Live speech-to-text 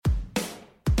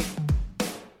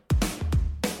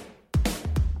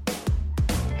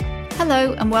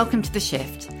Hello and welcome to The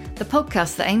Shift, the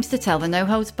podcast that aims to tell the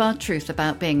no-holds-barred truth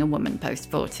about being a woman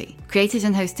post-40. Created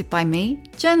and hosted by me,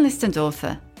 journalist and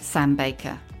author, Sam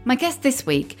Baker. My guest this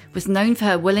week was known for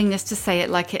her willingness to say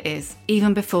it like it is,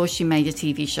 even before she made a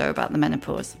TV show about the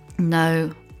menopause.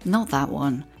 No, not that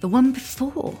one. The one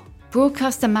before.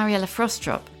 Broadcaster Mariella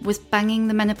Frostrup was banging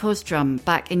the menopause drum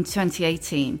back in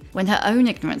 2018 when her own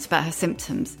ignorance about her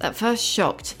symptoms at first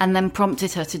shocked and then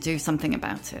prompted her to do something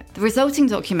about it. The resulting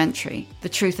documentary, The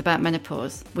Truth About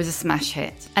Menopause, was a smash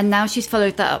hit. And now she's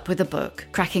followed that up with a book,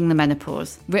 Cracking the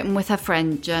Menopause, written with her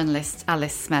friend journalist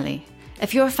Alice Smelly.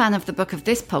 If you're a fan of the book of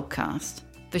this podcast,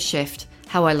 The Shift,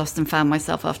 How I Lost and Found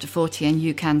Myself After 40 and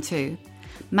You Can Too,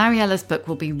 Mariella's book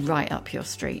will be right up your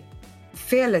street.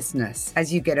 Fearlessness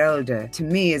as you get older, to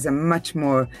me, is a much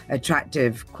more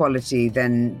attractive quality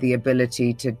than the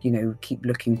ability to, keep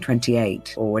looking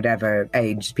 28 or whatever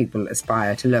age people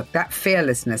aspire to look. That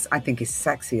fearlessness, I think, is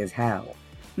sexy as hell.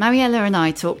 Mariella and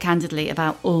I talk candidly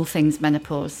about all things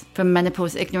menopause, from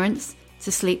menopause ignorance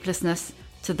to sleeplessness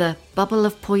to the bubble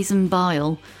of poison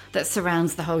bile that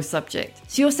surrounds the whole subject.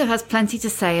 She also has plenty to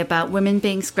say about women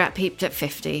being scrap-heaped at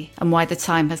 50 and why the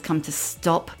time has come to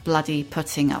stop bloody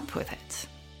putting up with it.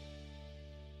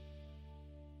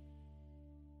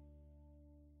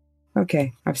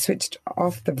 Okay, I've switched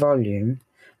off the volume.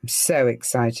 I'm so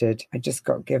excited. I just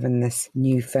got given this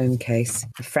new phone case.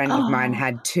 A friend of mine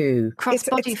had two.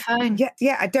 Crossbody phone.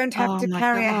 Yeah, I don't have to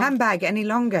carry a handbag any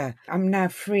longer. I'm now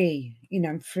free.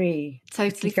 I'm free.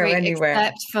 Totally go free, anywhere.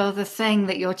 Except for the thing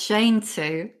that you're chained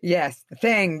to. Yes,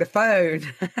 the phone.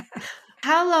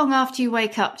 How long after you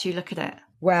wake up do you look at it?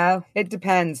 Well, it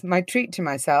depends. My treat to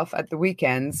myself at the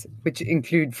weekends, which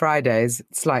include Fridays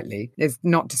slightly, is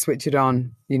not to switch it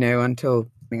on,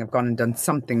 until I've gone and done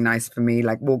something nice for me,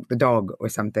 like walk the dog or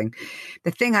something.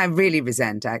 The thing I really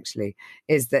resent, actually,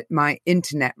 is that my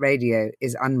internet radio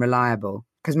is unreliable.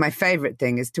 Because my favorite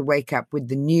thing is to wake up with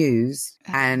the news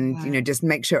and, just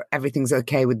make sure everything's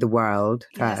okay with the world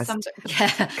first.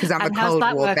 Because I'm a Cold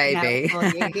War baby.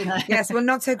 Yes, well,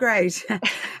 not so great.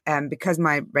 Because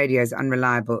my radio is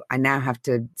unreliable, I now have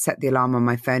to set the alarm on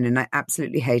my phone and I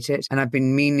absolutely hate it. And I've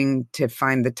been meaning to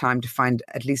find the time to find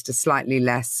at least a slightly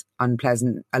less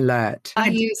unpleasant alert. I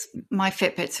use my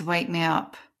Fitbit to wake me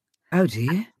up. Oh, do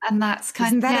you? And that's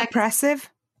Isn't that oppressive?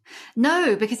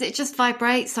 No, because it just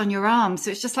vibrates on your arm. So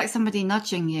it's just like somebody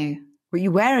nudging you. Well, you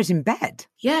wear it in bed?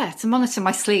 Yeah, to monitor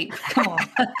my sleep. Come on.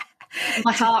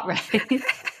 My heart rate.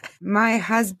 My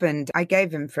husband, I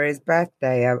gave him for his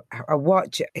birthday a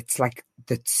watch. It's like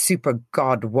the super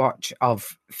god watch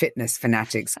of fitness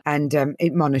fanatics. And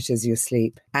it monitors your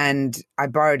sleep. And I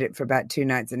borrowed it for about 2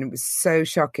 nights and it was so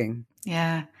shocking.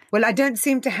 Yeah. Well, I don't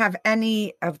seem to have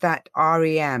any of that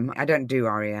REM. I don't do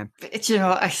REM. But,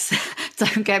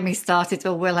 don't get me started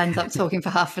or we'll end up talking for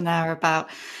half an hour about.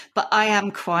 But I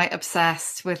am quite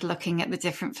obsessed with looking at the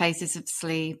different phases of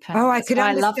sleep. I could understand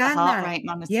I love the heart that. rate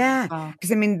monitor. Yeah, as well.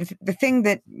 because the thing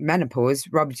that menopause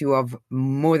robs you of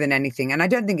more than anything, and I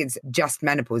don't think it's just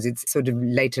menopause, it's sort of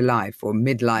later life or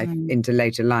midlife into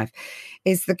later life,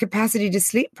 is the capacity to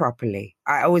sleep properly.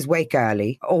 I always wake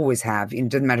early, always have. It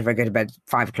doesn't matter if I go to bed at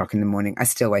 5 o'clock in the morning, I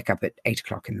still wake up at 8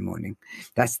 o'clock in the morning.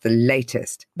 That's the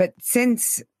latest. But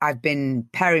since I've been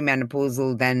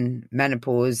perimenopausal, then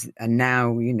menopause, and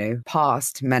now,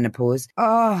 past menopause,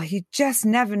 you just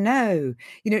never know.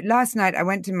 Last night I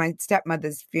went to my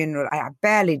stepmother's funeral. I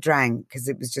barely drank because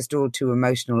it was just all too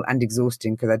emotional and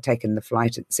exhausting because I'd taken the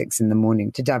flight at 6 in the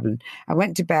morning to Dublin. I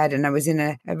went to bed and I was in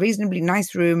a reasonably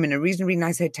nice room in a reasonably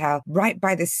nice hotel right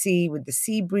by the sea with the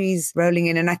sea breeze rolling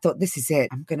in. And I thought, this is it.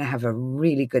 I'm going to have a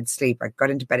really good sleep. I got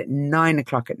into bed at 9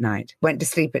 o'clock at night, went to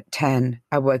sleep at 10.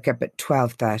 I woke up at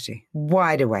 12:30,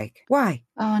 wide awake. Why?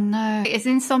 Oh, no. Is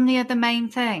insomnia the main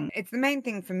thing? It's the main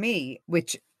thing for me,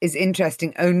 which is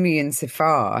interesting only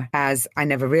insofar as I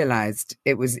never realized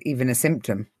it was even a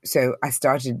symptom. So I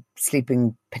started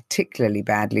sleeping particularly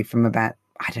badly from about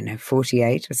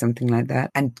 48 or something like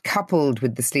that. And coupled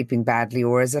with the sleeping badly,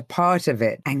 or as a part of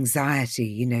it,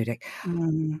 anxiety,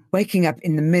 waking up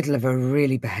in the middle of a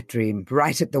really bad dream,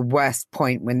 right at the worst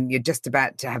point when you're just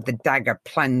about to have the dagger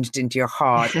plunged into your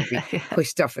heart or be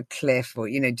pushed off a cliff or,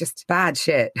 just bad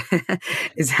shit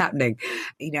is happening.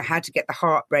 How to get the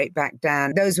heart rate back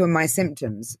down. Those were my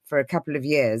symptoms for a couple of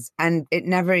years. And it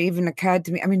never even occurred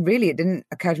to me. I mean, really, it didn't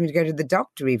occur to me to go to the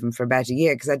doctor even for about a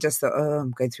year because I just thought, I'm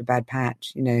going through a bad patch.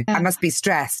 I must be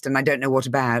stressed and I don't know what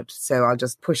about, so I'll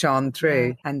just push on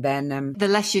through. And then the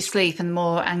less you sleep and the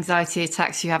more anxiety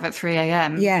attacks you have at 3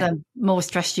 a.m, the more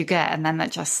stressed you get, and then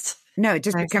that just No, it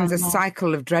just goes becomes on a more.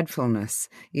 cycle of dreadfulness,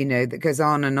 that goes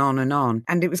on and on and on.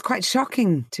 And it was quite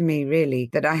shocking to me, really,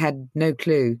 that I had no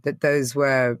clue that those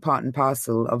were part and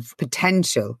parcel of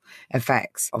potential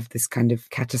effects of this kind of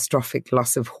catastrophic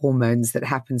loss of hormones that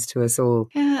happens to us all.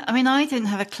 Yeah, I mean, I didn't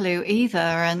have a clue either.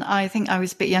 And I think I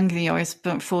was a bit younger than you. I was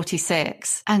about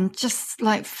 46 and just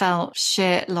like felt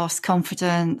shit, lost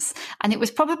confidence. And it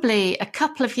was probably a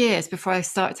couple of years before I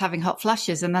started having hot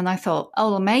flushes. And then I thought,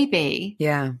 oh, well, maybe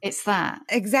it's that.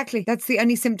 Exactly. That's the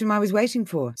only symptom I was waiting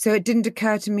for. So it didn't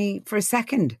occur to me for a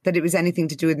second that it was anything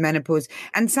to do with menopause.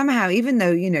 And somehow, even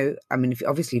though, I mean,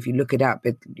 if you look it up,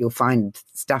 you'll find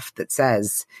stuff that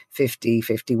says 50,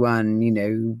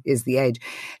 51, is the age.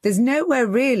 There's nowhere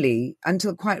really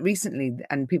until quite recently,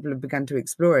 and people have begun to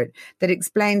explore it, that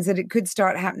explains that it could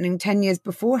start happening 10 years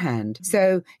beforehand.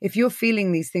 So if you're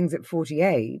feeling these things at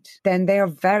 48, then they are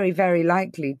very, very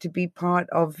likely to be part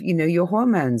of, your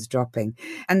hormones dropping.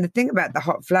 And the thing about the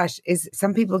hot flush is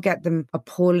some people get them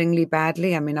appallingly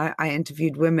badly. I mean, I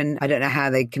interviewed women. I don't know how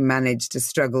they can manage to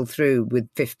struggle through with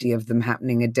 50 of them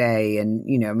happening a day. And,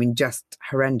 just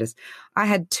horrendous. I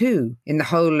had 2 in the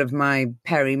whole of my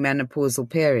perimenopausal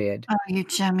period. Oh, you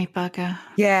jammy bugger.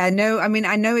 Yeah, no, I mean,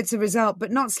 I know it's a result,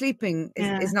 but not sleeping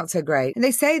is not so great. And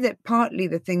they say that partly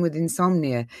the thing with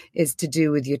insomnia is to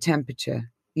do with your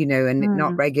temperature. And it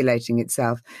not regulating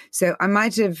itself. So I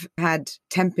might have had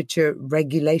temperature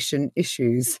regulation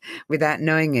issues without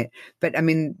knowing it. But I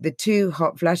mean, the 2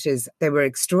 hot flushes, they were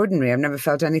extraordinary. I've never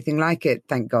felt anything like it,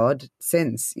 thank God,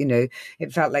 since.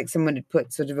 It felt like someone had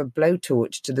put sort of a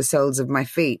blowtorch to the soles of my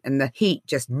feet and the heat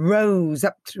just rose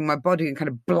up through my body and kind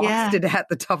of blasted out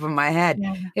the top of my head.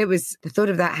 Yeah. It was the thought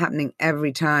of that happening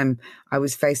every time I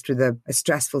was faced with a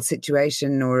stressful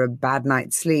situation or a bad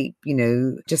night's sleep,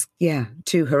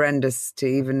 too horrendous to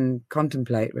even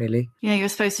contemplate, really. Yeah, you're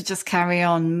supposed to just carry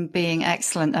on being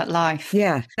excellent at life.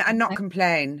 Yeah, and not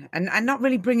complain and not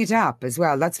really bring it up as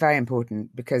well. That's very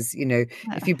important because,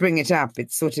 if you bring it up,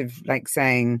 it's sort of like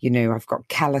saying, I've got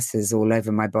calluses all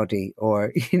over my body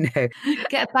or,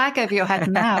 Get a bag over your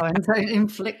head now and don't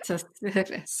inflict us.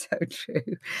 So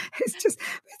true.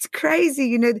 It's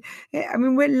crazy, I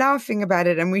mean, we're laughing about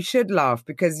it and we should laugh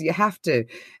because you have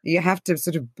to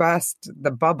sort of burst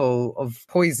the bubble of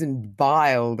poisoned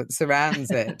bile that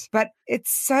surrounds it. But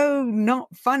it's so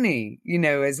not funny,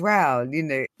 as well.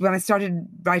 When I started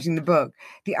writing the book,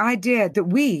 the idea that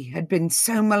we had been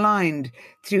so maligned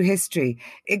through history,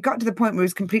 it got to the point where it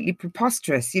was completely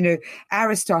preposterous.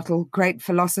 Aristotle, great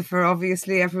philosopher,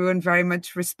 obviously everyone very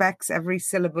much respects every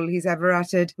syllable he's ever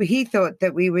uttered. But he thought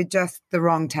that we were just the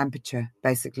wrong temperature,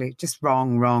 basically. Just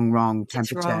wrong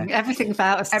temperature. It's wrong. Everything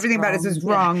about us is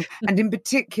wrong. And in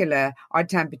particular, our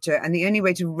temperature. And the only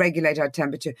way to regulate our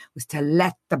temperature was to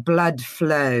let the blood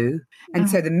flow. And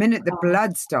so the minute the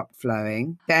blood stopped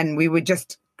flowing, then we were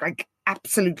just like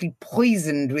absolutely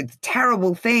poisoned with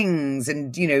terrible things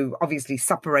and, obviously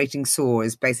suppurating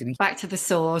sores, basically. Back to the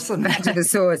sores. Back to the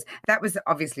sores. That was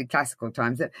obviously classical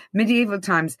times. Medieval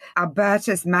times,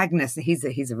 Albertus Magnus,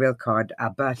 he's a real card,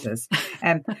 Albertus.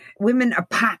 Women are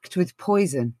packed with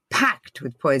poison.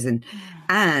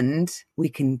 And we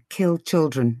can kill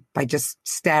children by just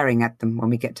staring at them when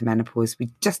we get to menopause. We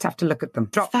just have to look at them.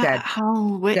 Drop that dead.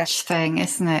 Whole witch thing,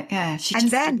 isn't it? Yeah, she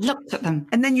just looked at them.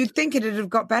 And then you'd think it would have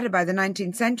got better by the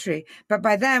 19th century. But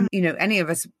by then, any of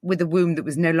us with a womb that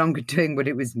was no longer doing what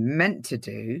it was meant to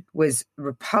do was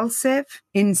repulsive,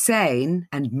 insane,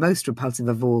 and most repulsive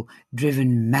of all,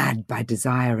 driven mad by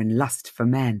desire and lust for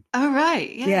men. Oh, right.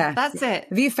 Yeah. That's it.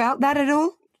 Have you felt that at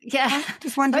all? Yeah,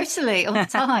 totally, all the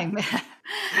time.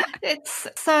 It's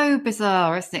so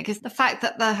bizarre, isn't it? Because the fact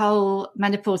that the whole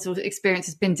menopausal experience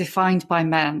has been defined by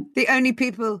men. The only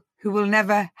people who will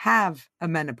never have a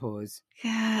menopause.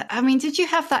 Yeah. I mean, did you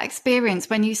have that experience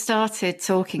when you started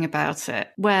talking about it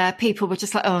where people were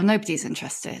just like, oh, nobody's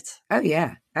interested? Oh,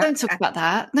 yeah. Don't talk about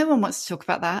that. No one wants to talk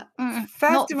about that.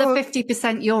 Not the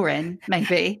 50% you're in,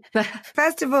 maybe.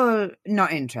 First of all,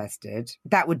 not interested.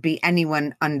 That would be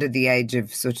anyone under the age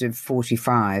of sort of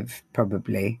 45,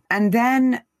 probably. And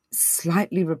then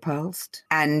slightly repulsed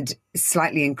and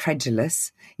slightly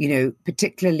incredulous,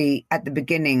 particularly at the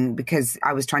beginning because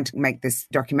I was trying to make this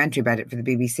documentary about it for the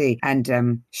BBC.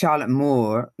 And Charlotte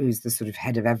Moore, who's the sort of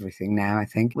head of everything now, I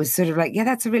think, was sort of like, yeah,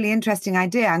 that's a really interesting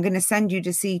idea. I'm going to send you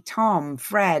to see Tom,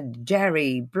 Fred,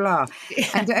 Jerry, blah.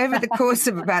 And over the course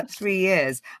of about 3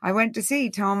 years, I went to see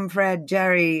Tom, Fred,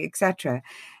 Jerry, etc.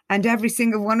 And every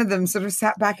single one of them sort of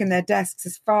sat back in their desks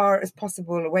as far as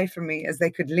possible away from me as they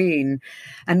could lean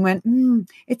and went,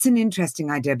 it's an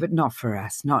interesting idea, but not for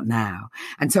us, not now.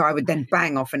 And so I would then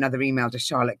bang off another email to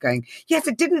Charlotte going, yes,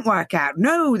 it didn't work out.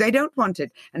 No, they don't want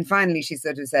it. And finally she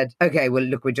sort of said, okay, well,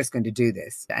 look, we're just going to do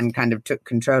this, and kind of took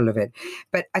control of it.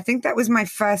 But I think that was my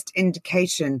first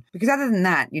indication, because other than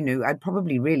that, I'd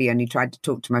probably really only tried to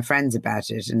talk to my friends about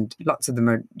it. And lots of them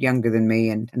are younger than me.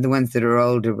 And the ones that are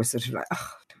older were sort of like,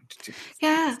 oh,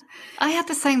 yeah, I had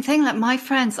the same thing. Like my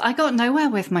friends, I got nowhere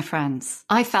with my friends.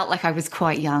 I felt like I was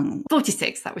quite young.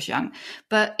 46, that was young.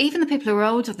 But even the people who were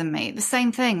older than me, the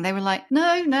same thing. They were like,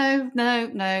 no,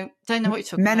 don't know what you're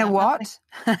talking Men about. are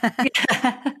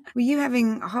what? Were you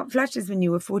having hot flushes when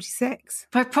you were 46?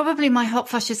 Probably my hot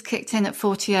flushes kicked in at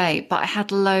 48, but I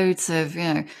had loads of,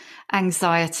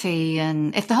 anxiety.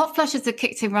 And if the hot flushes had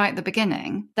kicked in right at the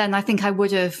beginning, then I think I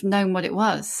would have known what it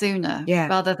was sooner,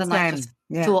 rather than I just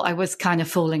thought I was kind of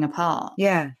falling apart.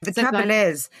 Yeah. The trouble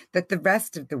is that the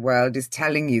rest of the world is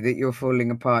telling you that you're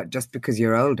falling apart just because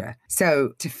you're older.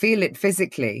 So to feel it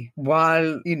physically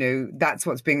while, that's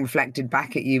what's being reflected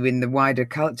back at you in the wider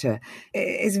culture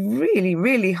is really,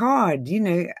 really hard.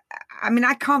 I mean,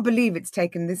 I can't believe it's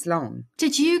taken this long.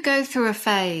 Did you go through a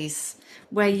phase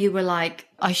where you were like,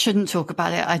 I shouldn't talk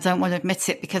about it, I don't want to admit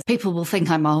it because people will think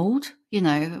I'm old,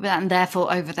 and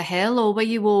therefore over the hill? Or were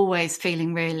you always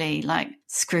feeling really like,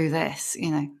 screw this,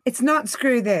 It's not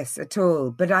screw this at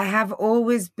all, but I have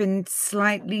always been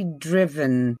slightly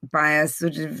driven by a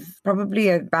sort of probably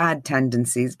a bad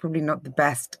tendency. It's probably not the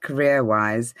best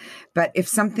career-wise, but if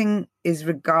something is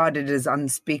regarded as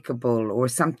unspeakable or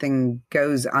something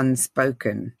goes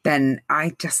unspoken, then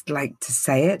I just like to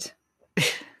say it.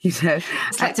 It's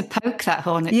like to poke that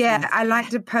hornet's nest. I like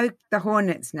to poke the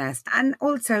hornet's nest. And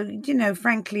also,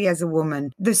 frankly, as a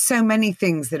woman, there's so many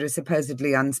things that are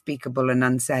supposedly unspeakable and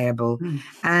unsayable.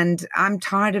 And I'm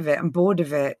tired of it. I'm bored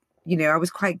of it. I was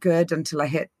quite good until I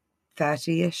hit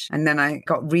 30-ish. And then I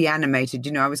got reanimated.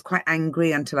 I was quite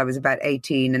angry until I was about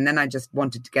 18. And then I just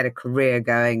wanted to get a career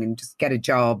going and just get a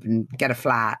job and get a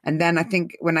flat. And then I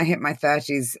think when I hit my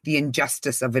 30s, the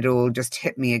injustice of it all just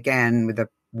hit me again with a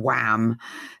wham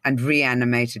and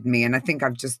reanimated me. And I think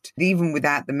I've just, even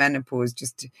without the menopause,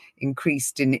 just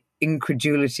increased in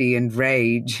incredulity and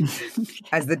rage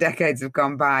as the decades have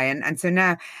gone by. And so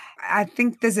now I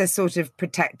think there's a sort of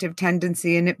protective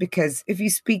tendency in it, because if you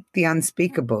speak the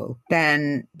unspeakable,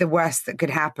 then the worst that could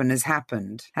happen has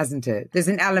happened, hasn't it? There's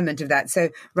an element of that. So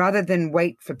rather than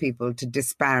wait for people to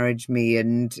disparage me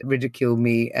and ridicule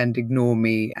me and ignore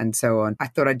me and so on, I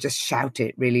thought I'd just shout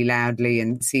it really loudly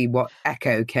and see what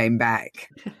echo came back.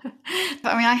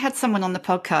 I mean, I had someone on the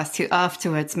podcast who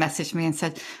afterwards messaged me and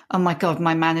said, oh my God,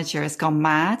 my manager has gone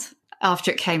mad.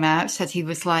 After it came out, said he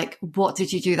was like, what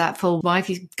did you do that for? Why have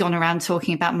you gone around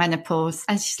talking about menopause?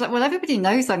 And she's like, well, everybody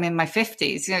knows I'm in my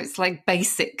 50s. It's like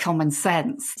basic common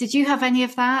sense. Did you have any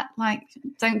of that? Like,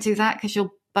 don't do that because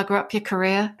you'll bugger up your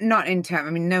career? Not in terms,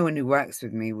 I mean, no one who works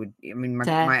with me would,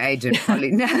 my agent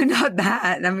Polly, no, not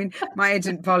that. I mean, my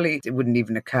agent Polly, it wouldn't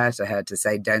even occur to her to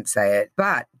say, don't say it.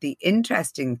 But the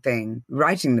interesting thing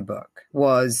writing the book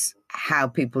was how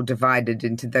people divided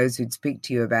into those who'd speak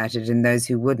to you about it and those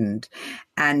who wouldn't,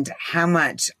 and how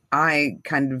much I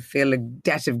kind of feel a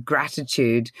debt of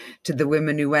gratitude to the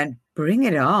women who went, bring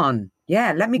it on.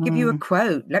 Yeah, let me give you a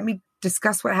quote. Let me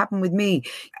discuss what happened with me.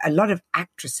 A lot of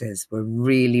actresses were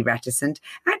really reticent,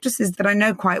 actresses that I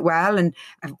know quite well and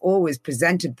have always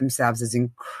presented themselves as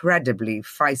incredibly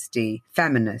feisty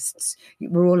feminists.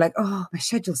 We're all like, oh, my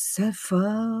schedule's so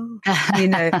full,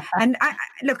 And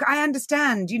I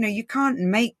understand, you can't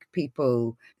make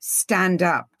people stand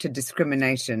up to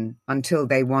discrimination until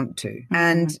they want to.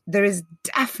 And there is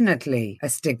definitely a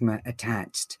stigma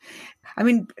attached. I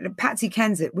mean, Patsy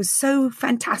Kensit was so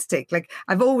fantastic. Like,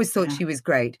 I've always thought she was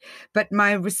great, but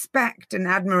my respect and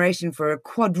admiration for her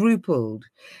quadrupled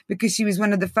because she was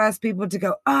one of the first people to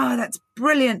go, oh, that's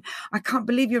brilliant. I can't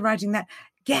believe you're writing that.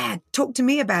 Yeah, talk to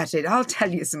me about it. I'll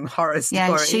tell you some horror stories.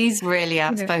 Yeah, she's really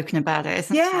outspoken about it,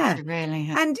 isn't she? She really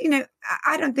is. And,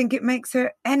 I don't think it makes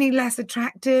her any less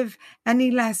attractive, any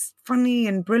less funny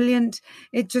and brilliant.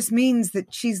 It just means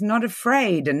that she's not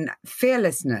afraid. And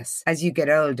fearlessness, as you get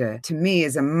older, to me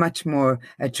is a much more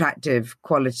attractive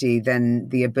quality than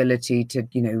the ability to,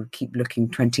 keep looking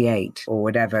 28 or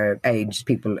whatever age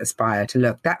people aspire to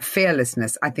look. That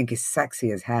fearlessness, I think, is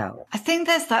sexy as hell. I think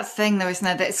there's that thing, though, isn't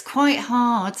there, that it's quite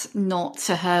hard not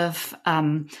to have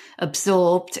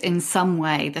absorbed in some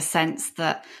way the sense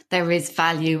that there is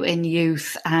value in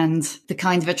youth and the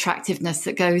kind of attractiveness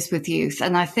that goes with youth.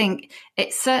 And I think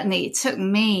it took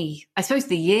me, I suppose,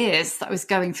 the years that I was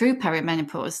going through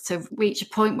perimenopause to reach a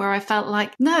point where I felt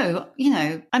like, no,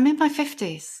 I'm in my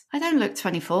 50s. I don't look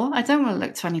 24. I don't want to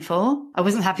look 24. I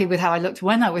wasn't happy with how I looked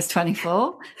when I was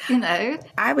 24,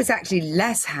 I was actually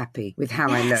less happy with how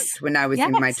I looked when I was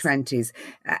in my 20s.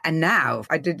 And now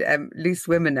I did Loose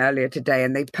Women earlier today,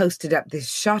 and they posted up this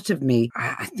shot of me.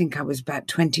 I think I was about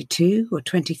 22 or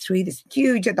 23, this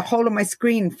huge, the whole of my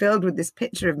screen filled with this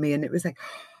picture of me. And it was like,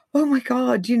 oh my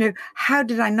God, how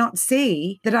did I not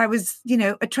see that I was,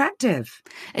 attractive?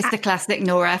 It's the classic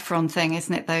Nora Ephron thing,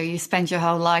 isn't it, though? You spend your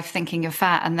whole life thinking you're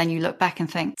fat, and then you look back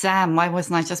and think, damn, why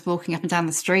wasn't I just walking up and down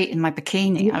the street in my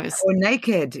bikini? Or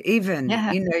naked, even,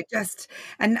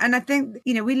 and I think,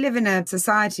 we live in a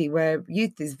society where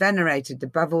youth is venerated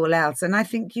above all else. And I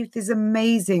think youth is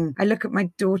amazing. I look at my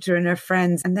daughter and her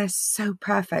friends, and they're so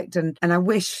perfect. And I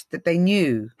wish that they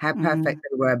knew how perfect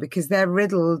they were, because they're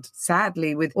riddled,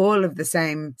 sadly, with all of the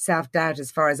same self-doubt, as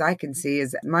far as I can see,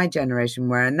 as my generation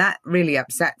were. And that really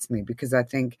upsets me, because I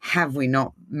think, have we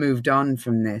not moved on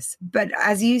from this? But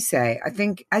as you say, I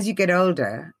think as you get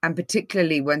older, and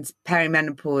particularly once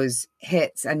perimenopause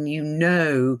hits, and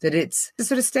that it's a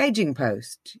sort of staging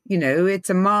post, it's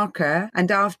a marker,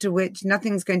 and after which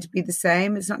nothing's going to be the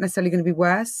same. It's not necessarily going to be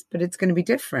worse, but it's going to be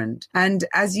different. And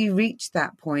as you reach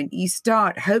that point, you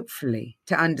start, hopefully,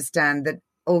 to understand that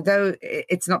although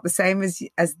it's not the same as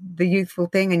the youthful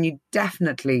thing, and you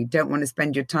definitely don't want to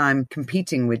spend your time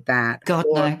competing with that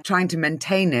trying to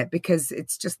maintain it, because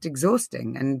it's just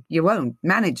exhausting and you won't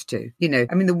manage to.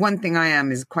 The one thing I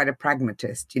am is quite a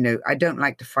pragmatist. I don't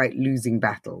like to fight losing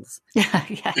battles. Yeah.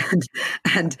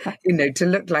 And to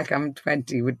look like I'm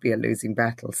 20 would be a losing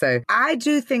battle. So I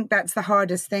do think that's the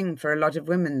hardest thing for a lot of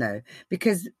women, though,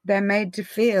 because they're made to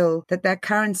feel that their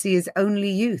currency is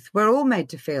only youth. We're all made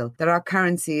to feel that our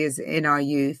currency is in our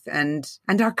youth, and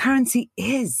our currency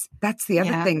is. That's the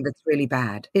other thing that's really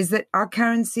bad, is that our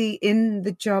currency in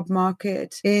the job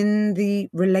market, in the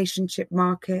relationship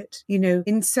market,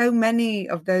 in so many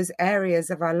of those areas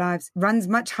of our lives, runs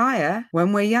much higher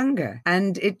when we're younger,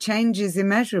 and it changes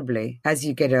immeasurably as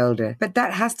you get older. But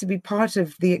that has to be part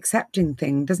of the accepting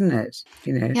thing, doesn't it?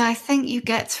 Yeah, I think you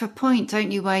get to a point,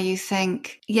 don't you, where you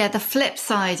think, the flip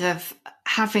side of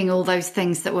having all those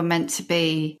things that were meant to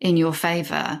be in your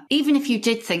favour, even if you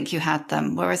did think you had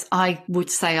them, whereas I would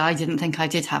say I didn't think I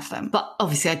did have them. But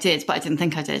obviously I did, but I didn't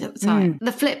think I did at the time.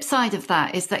 The flip side of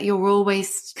that is that you're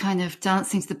always kind of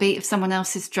dancing to the beat of someone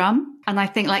else's drum. And I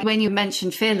think, like when you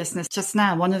mentioned fearlessness just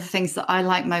now, one of the things that I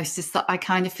like most is that I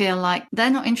kind of feel like they're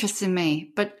not interested in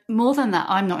me, but more than that,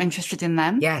 I'm not interested in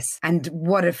them. Yes. And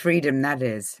what a freedom that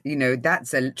is.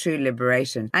 That's a true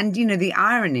liberation. And, the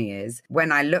irony is,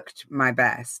 when I looked my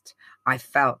best, I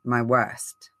felt my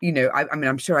worst.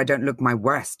 I'm sure I don't look my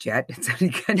worst yet. It's only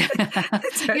going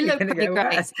to You look pretty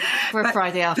great for a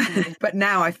Friday afternoon. But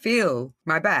now I feel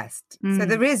my best. So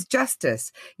there is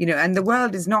justice, and the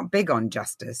world is not big on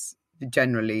justice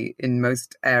generally in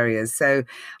most areas. So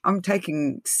I'm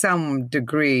taking some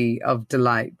degree of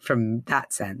delight from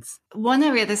that sense. One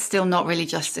area that's still not really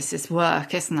justice is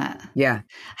work, isn't it? Yeah.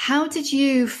 How did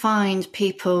you find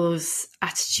people's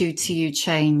attitude to you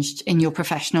changed in your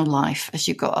professional life as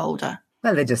you got older?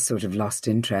 Well, they just sort of lost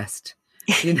interest.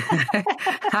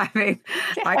 I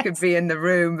could be in the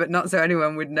room, but not so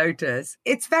anyone would notice.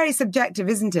 It's very subjective,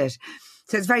 isn't it?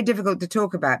 So it's very difficult to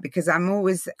talk about, because I'm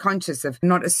always conscious of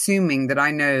not assuming that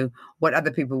I know what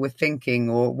other people were thinking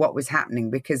or what was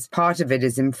happening, because part of it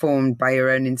is informed by your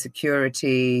own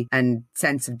insecurity and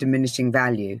sense of diminishing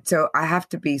value. So I have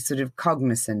to be sort of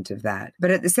cognizant of that.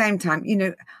 But at the same time,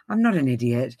 I'm not an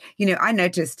idiot. I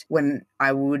noticed when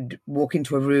I would walk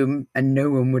into a room and no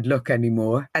one would look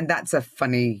anymore. And that's a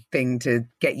funny thing to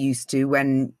get used to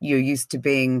when you're used to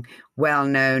being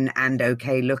well-known and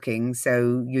okay looking.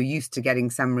 So you're used to getting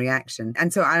some reaction.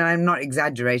 And so I'm not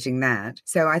exaggerating that.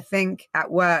 So I think at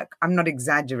work, I'm not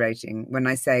exaggerating when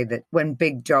I say that when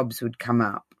big jobs would come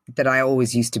up, that I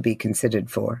always used to be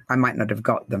considered for. I might not have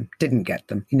got them, didn't get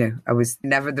them. I was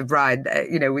never the bride,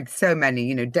 with so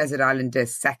many, Desert Island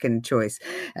Disc, second choice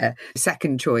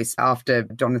after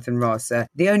Jonathan Ross.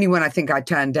 The only one I think I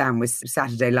turned down was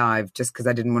Saturday Live, just because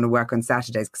I didn't want to work on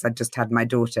Saturdays because I just had my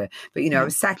daughter. But, I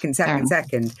was second.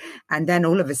 And then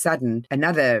all of a sudden,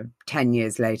 another 10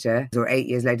 years later or 8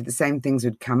 years later, the same things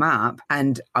would come up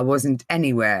and I wasn't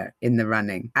anywhere in the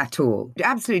running at all.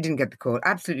 Absolutely didn't get the call.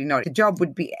 Absolutely not. The job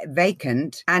would be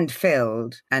vacant and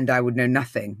filled and I would know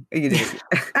nothing.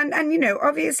 And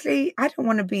obviously I don't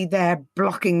want to be there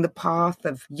blocking the path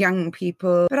of young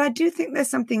people, but I do think there's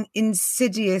something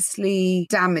insidiously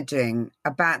damaging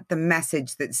about the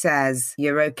message that says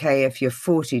you're okay if you're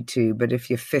 42, but if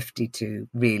you're 52,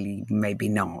 really maybe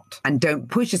not. And don't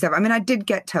push yourself. I mean, I did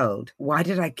get told, why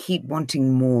did I keep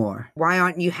wanting more? Why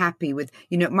aren't you happy with,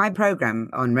 my program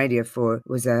on Radio 4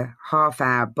 was a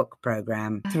half-hour book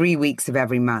program, 3 weeks of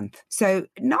every month. So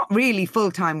not really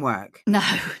full-time work. No,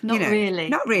 not really.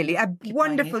 Not really. A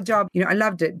wonderful job. I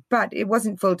loved it, but it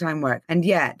wasn't full-time work. And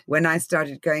yet, when I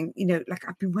started going,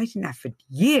 I've been waiting there for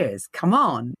years. Come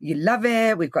on. You love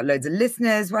it. We've got loads of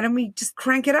listeners. Why don't we just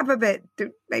crank it up a bit?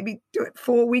 Maybe do it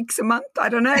 4 weeks a month. I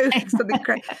don't know. Something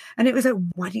crazy. And it was like,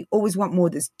 why do you always want more?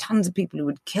 There's tons of people who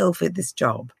would kill for this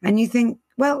job. And you think,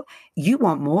 well, you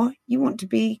want more. You want to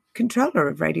be controller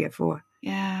of Radio 4.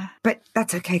 Yeah. But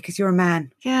that's okay because you're a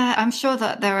man. Yeah, I'm sure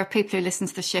that there are people who listen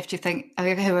to the shift who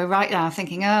are right now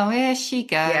thinking, oh, here she goes.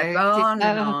 Yeah, on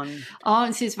and on.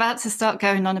 Oh, she's about to start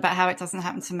going on about how it doesn't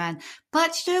happen to men.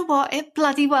 But you know what? It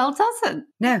bloody well doesn't.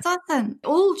 No. It doesn't.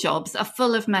 All jobs are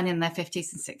full of men in their 50s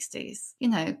and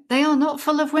 60s. They are not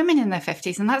full of women in their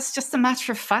 50s. And that's just a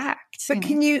matter of fact. But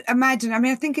can you imagine? I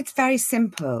mean, I think it's very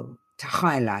simple to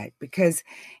highlight because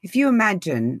if you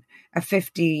imagine a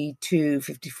 52,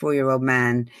 54-year-old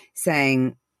man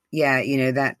saying, yeah,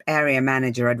 that area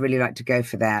manager, I'd really like to go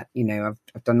for that.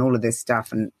 I've done all of this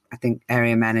stuff and I think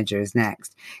area manager is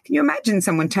next. Can you imagine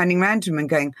someone turning around to him and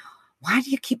going, why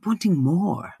do you keep wanting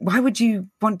more? Why would you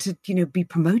want to, be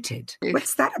promoted?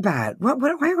 What's that about? Why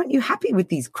aren't you happy with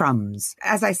these crumbs?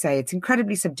 As I say, it's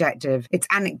incredibly subjective. It's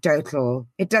anecdotal.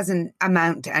 It doesn't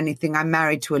amount to anything. I'm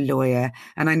married to a lawyer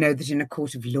and I know that in a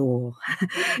court of law,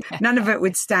 none of it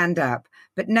would stand up.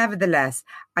 But nevertheless,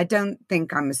 I don't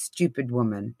think I'm a stupid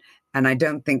woman and I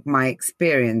don't think my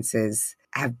experiences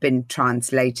have been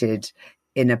translated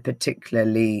in a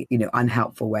particularly,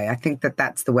 unhelpful way. I think that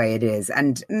that's the way it is.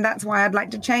 And that's why I'd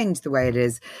like to change the way it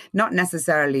is. Not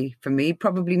necessarily for me,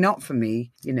 probably not for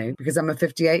me, because I'm a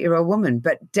 58-year-old woman,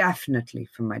 but definitely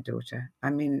for my daughter. I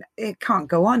mean, it can't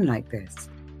go on like this.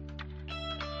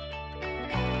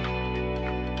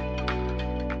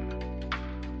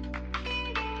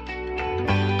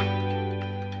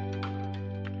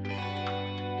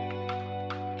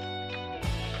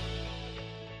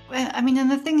 I mean,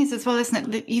 and the thing is as well, isn't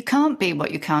it, that you can't be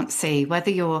what you can't see, whether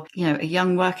you're, a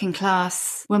young working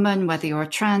class woman, whether you're a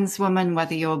trans woman,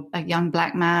 whether you're a young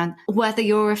black man, whether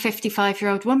you're a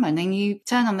 55-year-old woman, and you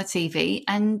turn on the TV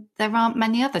and there aren't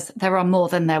many others. There are more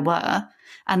than there were.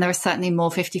 And there are certainly more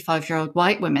 55-year-old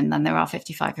white women than there are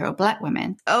 55-year-old black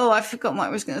women. Oh, I forgot what I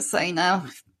was going to say now.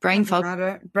 Brain fog.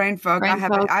 Brain fog.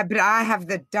 But I have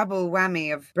the double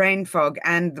whammy of brain fog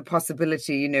and the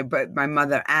possibility, both my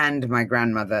mother and my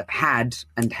grandmother had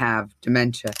and have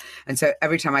dementia. And so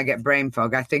every time I get brain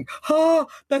fog, I think,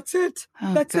 that's it.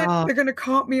 That's it. They're going to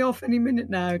cart me off any minute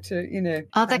now to,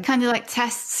 Are there kind of like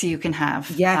tests you can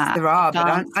have? Yes, there are.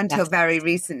 But until very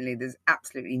recently, there's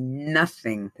absolutely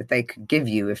nothing that they could give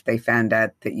you if they found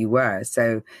out that you were.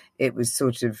 So it was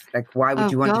sort of like, why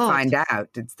would you want to find out?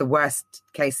 It's the worst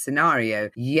case scenario.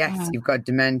 Yes, you've got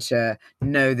dementia.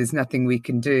 No, there's nothing we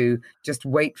can do. Just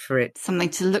wait for it. Something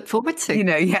to look forward to.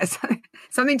 Yes,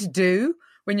 something to do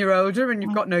when you're older and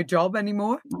you've got no job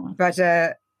anymore. But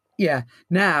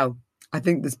now I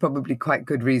think there's probably quite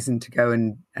good reason to go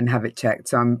and have it checked.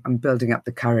 So I'm building up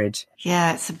the courage.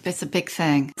 Yeah, it's a big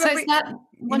thing. So is that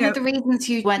one of the reasons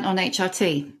you went on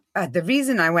HRT? The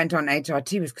reason I went on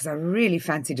HRT was because I really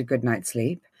fancied a good night's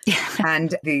sleep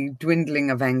and the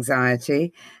dwindling of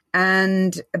anxiety.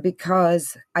 And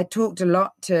because I talked a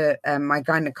lot to my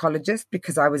gynecologist,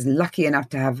 because I was lucky enough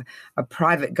to have a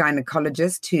private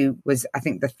gynecologist who was, I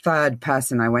think, the third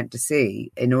person I went to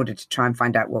see in order to try and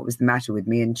find out what was the matter with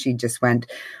me. And she just went,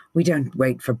 we don't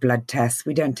wait for blood tests.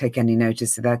 We don't take any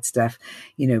notice of that stuff.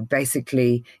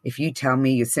 Basically, if you tell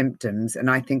me your symptoms and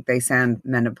I think they sound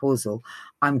menopausal,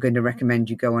 I'm going to recommend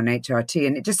you go on HRT.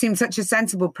 And it just seemed such a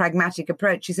sensible, pragmatic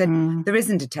approach. She said, there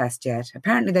isn't a test yet.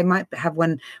 Apparently they might have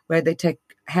one where they take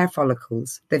hair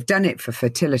follicles. They've done it for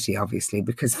fertility, obviously,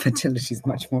 because fertility is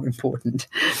much more important.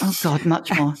 Oh, God,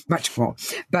 much more. Much more.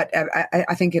 But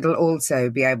I think it'll also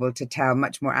be able to tell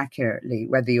much more accurately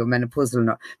whether you're menopausal or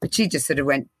not. But she just sort of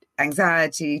went,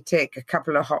 anxiety, tick, a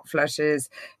couple of hot flushes,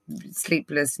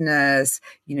 sleeplessness,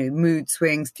 mood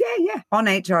swings. Yeah, on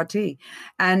HRT.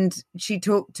 And she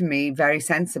talked to me very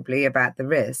sensibly about the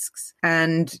risks.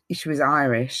 And she was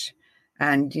Irish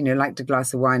and, liked a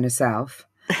glass of wine herself.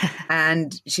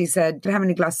 And she said, how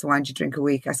many glasses of wine do you drink a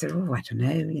week? I said, I don't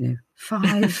know,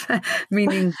 5,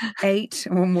 meaning 8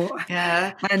 or more.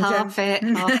 Yeah, and, half it,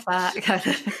 half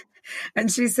that.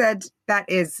 And she said, that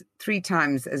is 3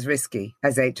 times as risky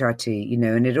as HRT,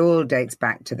 and it all dates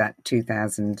back to that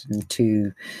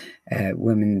 2002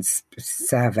 women's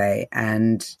survey.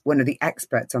 And one of the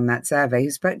experts on that survey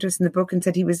who spoke to us in the book and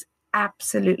said he was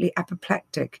absolutely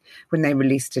apoplectic when they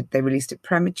released it. They released it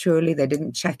prematurely. They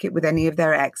didn't check it with any of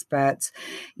their experts.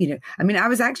 I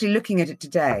was actually looking at it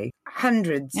today.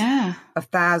 Hundreds of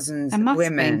thousands of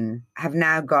women have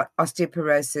now got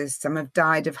osteoporosis. Some have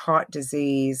died of heart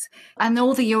disease. And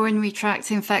all the urinary tract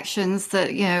infections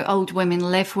that, old women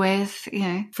live with,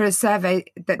 For a survey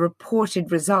that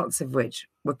reported results of which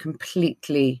were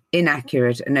completely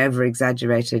inaccurate and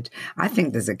over-exaggerated, I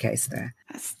think there's a case there.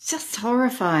 It's just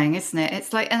horrifying, isn't it?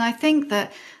 It's like, and I think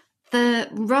that the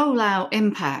rollout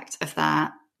impact of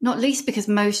that, not least because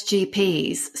most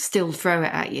GPs still throw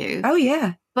it at you. Oh,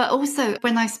 yeah. But also,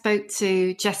 when I spoke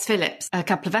to Jess Phillips a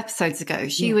couple of episodes ago,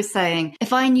 she was saying,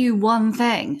 if I knew one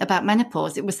thing about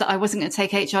menopause, it was that I wasn't going to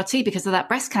take HRT because of that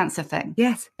breast cancer thing.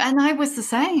 Yes. And I was the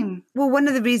same. Well, one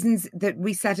of the reasons that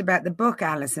we set about the book,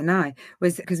 Alice and I,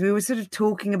 was because we were sort of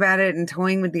talking about it and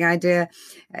toying with the idea.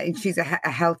 She's a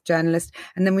health journalist.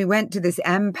 And then we went to this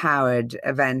Empowered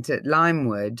event at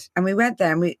Limewood. And we went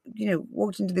there and we,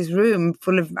 walked into this room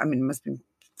full of, it must be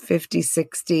 50,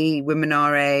 60 women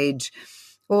our age,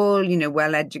 all,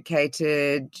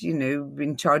 well-educated,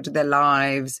 in charge of their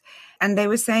lives. And they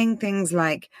were saying things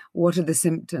like, what are the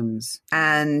symptoms?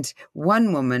 And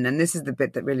one woman, and this is the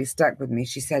bit that really stuck with me,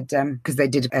 she said, because they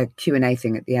did a Q&A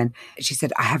thing at the end, she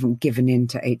said, I haven't given in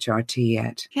to HRT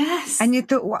yet. Yes. And you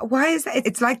thought, why is that?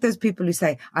 It's like those people who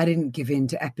say, I didn't give in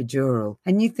to epidural.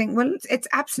 And you think, well, it's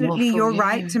absolutely your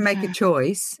right to make a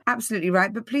choice. Absolutely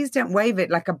right. But please don't wave it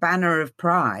like a banner of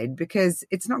pride, because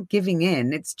it's not giving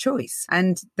in, it's choice.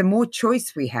 And the more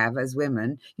choice we have as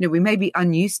women, we may be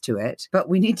unused to it, but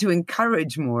we need to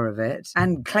encourage more of it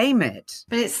and claim it.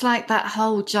 But it's like that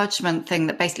whole judgment thing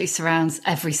that basically surrounds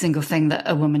every single thing that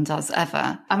a woman does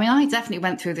ever. I definitely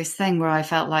went through this thing where I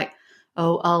felt like,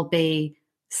 I'll be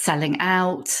selling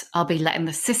out, I'll be letting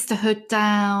the sisterhood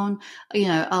down,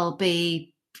 I'll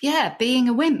be, being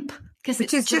a wimp.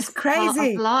 Which is just crazy.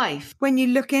 Part of life. When you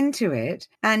look into it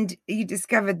and you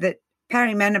discovered that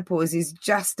perimenopause is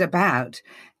just about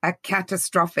a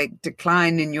catastrophic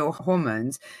decline in your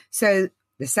hormones. So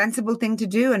the sensible thing to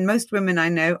do, and most women I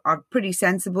know are pretty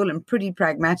sensible and pretty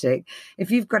pragmatic,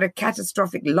 if you've got a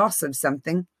catastrophic loss of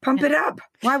something, pump it up.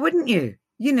 Why wouldn't you?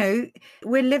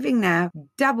 We're living now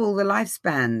double the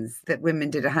lifespans that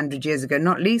women did 100 years ago,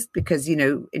 not least because,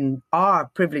 in our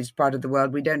privileged part of the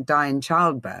world, we don't die in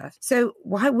childbirth. So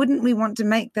why wouldn't we want to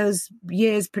make those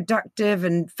years productive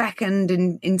and fecund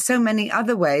in so many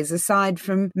other ways aside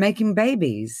from making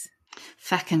babies?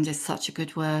 Fecund is such a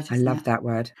good word. I love that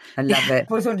word. I love it. I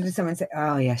always wanted to someone say,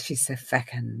 oh, yeah, she's so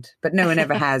fecund. But no one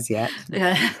ever has yet.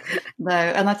 Yeah. No,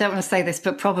 and I don't want to say this,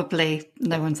 but probably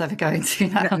no one's ever going to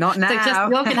now. Not now. So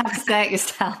you're going to have to say it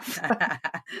yourself.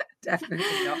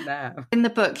 Definitely not now. In the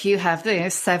book, you have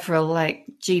several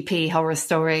GP horror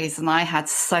stories, and I had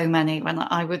so many when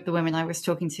I with the women I was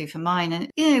talking to for mine.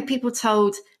 And people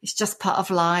told it's just part of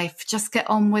life, just get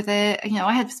on with it.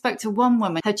 I had spoke to one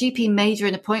woman, her GP made her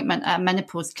an appointment at a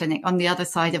menopause clinic on the other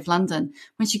side of London.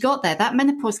 When she got there, that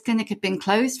menopause clinic had been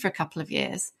closed for a couple of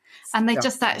years. And they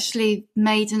just actually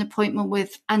made an appointment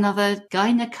with another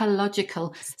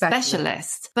gynecological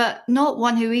specialist, but not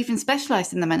one who even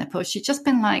specialised in the menopause. She'd just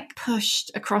been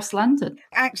pushed across London.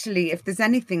 Actually, if there's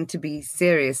anything to be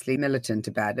seriously militant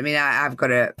about, I've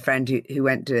got a friend who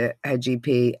went to her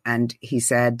GP and he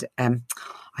said,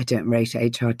 I don't rate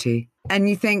HRT. And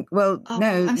you think, well,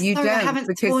 no, you don't. I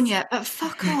haven't torn yet, but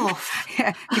fuck off.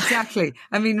 Yeah, exactly.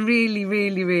 Really,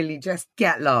 really, really just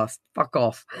get lost. Fuck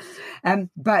off.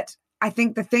 But I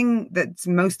think the thing that's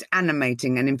most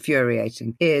animating and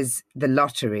infuriating is the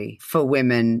lottery for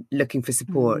women looking for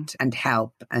support and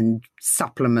help and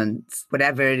supplements,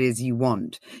 whatever it is you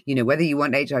want, whether you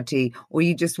want HRT or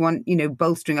you just want,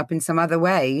 bolstering up in some other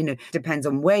way, depends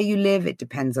on where you live. It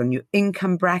depends on your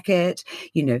income bracket.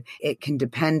 It can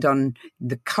depend on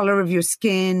the color of your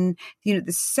skin.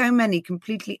 There's so many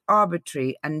completely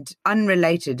arbitrary and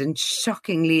unrelated and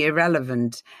shockingly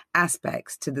irrelevant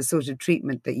aspects to the sort of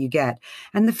treatment that you get. yet.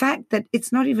 And the fact that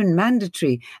it's not even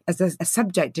mandatory as a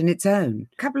subject in its own.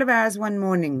 A couple of hours one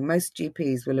morning, most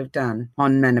GPs will have done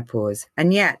on menopause.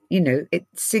 And yet, it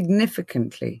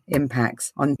significantly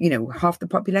impacts on, half the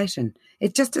population.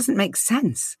 It just doesn't make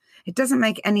sense. It doesn't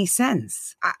make any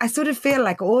sense. I sort of feel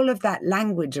like all of that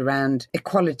language around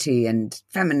equality and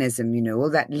feminism, all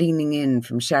that leaning in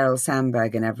from Sheryl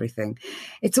Sandberg and everything,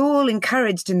 it's all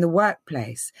encouraged in the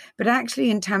workplace. But actually,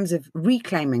 in terms of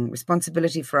reclaiming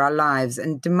responsibility for our lives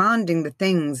and demanding the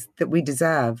things that we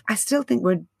deserve, I still think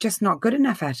we're just not good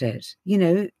enough at it,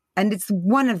 And it's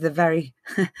one of the very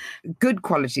good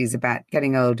qualities about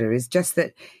getting older is just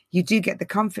that you do get the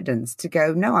confidence to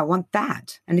go, no, I want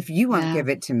that. And if you won't give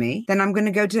it to me, then I'm going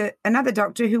to go to another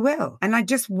doctor who will. And I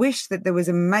just wish that there was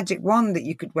a magic wand that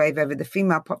you could wave over the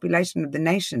female population of the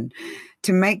nation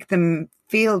to make them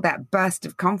feel that burst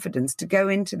of confidence to go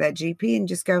into their GP and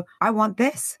just go, I want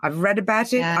this. I've read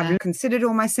about it. I've considered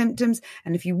all my symptoms.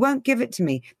 And if you won't give it to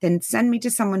me, then send me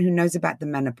to someone who knows about the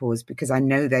menopause because I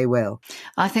know they will.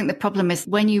 I think the problem is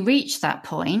when you reach that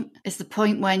point, it's the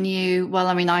point when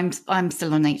I'm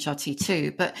still on HRT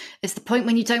too, but it's the point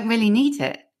when you don't really need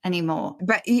it anymore.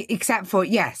 But except for,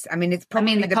 yes, it's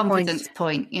probably the confidence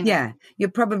point. Yeah, you're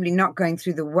probably not going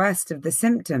through the worst of the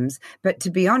symptoms, but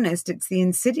to be honest, it's the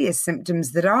insidious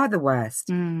symptoms that are the worst.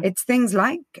 It's things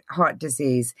like heart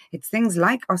disease, it's things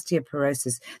like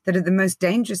osteoporosis that are the most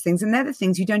dangerous things, and they're the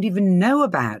things you don't even know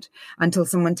about until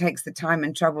someone takes the time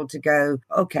and trouble to go,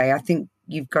 okay, I think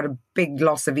you've got a big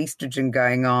loss of estrogen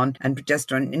going on and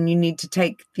progesterone, and you need to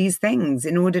take these things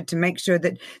in order to make sure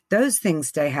that those things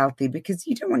stay healthy because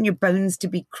you don't want your bones to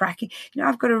be cracking.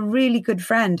 I've got a really good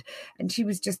friend and she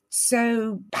was just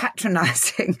so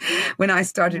patronizing when I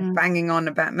started banging on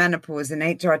about menopause and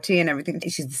HRT and everything.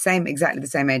 She's exactly the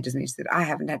same age as me. She said, I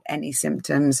haven't had any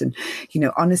symptoms. And,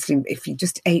 honestly, if you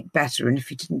just ate better and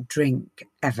if you didn't drink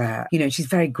ever, she's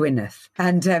very Gwyneth.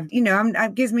 And,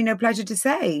 it gives me no pleasure to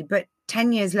say, but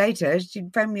 10 years later, she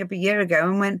phoned me up a year ago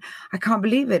and went, I can't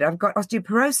believe it. I've got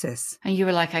osteoporosis. And you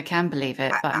were like, I can believe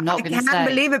it, but I'm not going to say. I can't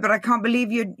believe it, but I can't believe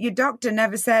your doctor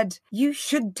never said, you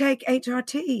should take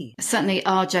HRT. Certainly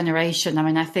our generation,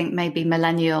 I think maybe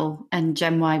millennial and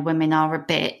Gen Y women are a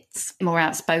bit more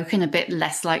outspoken, a bit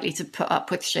less likely to put up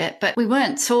with shit. But we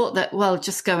weren't taught that, well,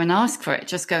 just go and ask for it.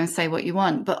 Just go and say what you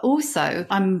want. But also,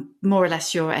 I'm more or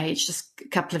less your age, just a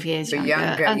couple of years younger.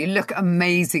 And you look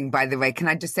amazing, by the way. Can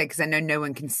I just say, because I know no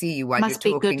one can see you while you're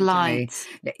talking to me.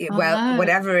 Well,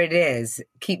 whatever it is,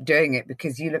 keep doing it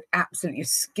because you look absolutely, your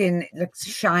skin looks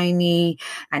shiny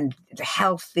and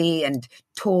healthy and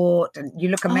taut and you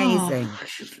look amazing.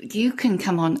 You can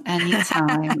come on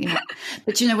anytime.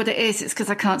 But you know what it is? It's because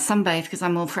I can't sunbathe because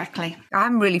I'm all freckly.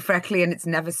 I'm really freckly and it's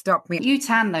never stopped me. You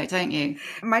tan though, don't you?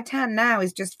 My tan now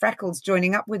is just freckles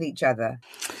joining up with each other,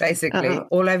 basically,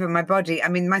 all over my body.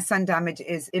 My sun damage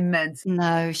is immense.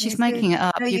 No, she's making it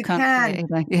up. No, you can't.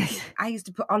 I used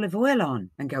to put olive oil on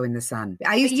and go in the sun.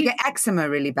 I used to get eczema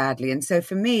really badly. And so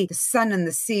for me, the sun and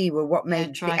the sea were what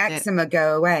made the eczema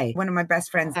go away. One of my best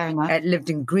friends lived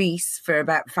in Greece for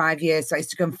about 5 years. So I used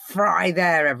to go and fry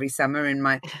there every summer in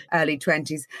my early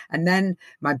 20s. And then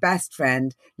my best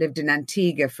friend lived in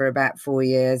Antigua for about 4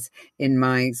 years in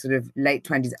my sort of late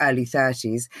 20s, early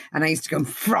 30s. And I used to go and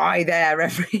fry there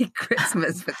every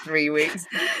Christmas for 3 weeks.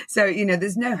 So,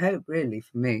 there's no hope really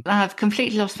for me. I've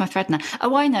completely lost my thread now.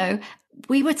 Oh, I know.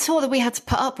 We were taught that we had to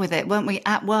put up with it, weren't we,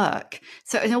 at work?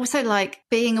 So, and also like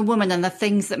being a woman and the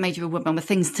things that made you a woman were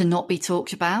things to not be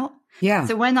talked about. Yeah.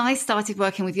 So when I started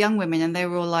working with young women and they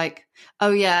were all like,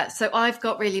 oh yeah, so I've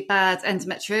got really bad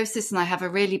endometriosis and I have a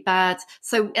really bad,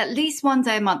 so at least one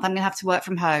day a month I'm going to have to work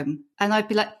from home. And I'd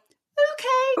be like,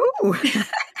 okay. Ooh.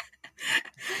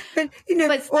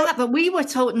 But we were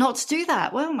taught not to do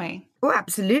that, weren't we? Oh,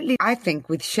 absolutely. I think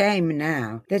with shame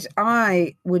now that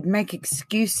I would make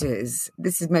excuses.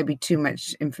 This is maybe too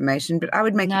much information, but I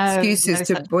would make excuses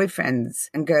to boyfriends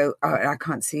and go, oh, I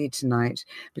can't see you tonight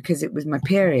because it was my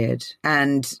period.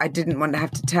 And I didn't want to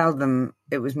have to tell them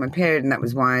it was my period and that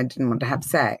was why I didn't want to have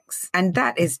sex. And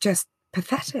that is just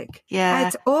pathetic. Yeah.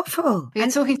 It's awful. You're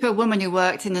talking to a woman who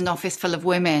worked in an office full of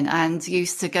women and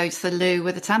used to go to the loo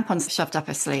with a tampon shoved up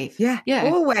her sleeve. Yeah.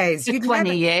 Always. For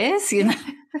 20 years,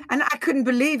 And I couldn't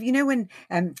believe, when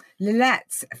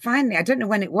Lilette's finally, I don't know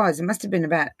when it was must have been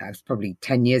it was probably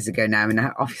 10 years ago now, and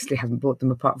I obviously haven't bought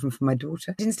them apart from for my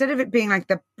daughter. Instead of it being like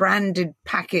the branded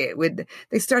packet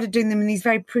they started doing them in these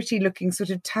very pretty looking sort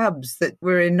of tubs that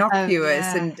were innocuous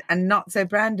and not so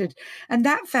branded. And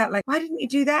that felt like, why didn't you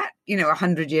do that,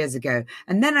 100 years ago?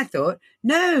 And then I thought,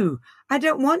 no, I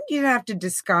don't want you to have to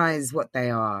disguise what they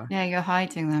are. Yeah, you're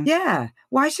hiding them. Yeah.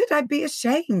 Why should I be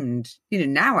ashamed?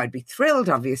 Now I'd be thrilled,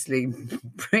 obviously.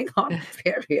 Bring on a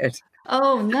period.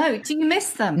 Oh, no. Do you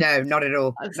miss them? No, not at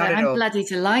all. Not at I'm all. bloody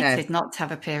delighted not to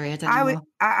have a period I anymore.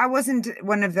 I wasn't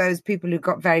one of those people who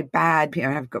got very bad.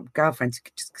 I've got girlfriends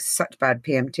who just such bad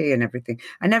PMT and everything.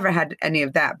 I never had any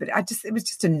of that, but it was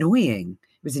just annoying.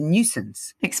 It was a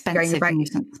nuisance. Expensive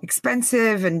nuisance.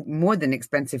 Expensive and more than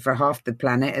expensive for half the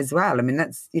planet as well. I mean,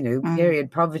 that's, period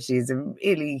poverty is a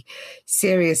really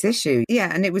serious issue.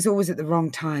 Yeah, and it was always at the wrong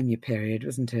time, your period,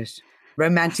 wasn't it?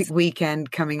 Romantic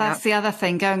weekend coming up. That's the other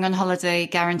thing, going on holiday,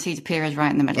 guaranteed a period right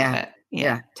in the middle of it.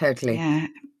 Yeah, totally. Yeah,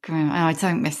 I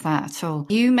don't miss that at all.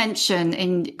 You mentioned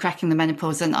in Cracking the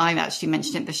Menopause, and I actually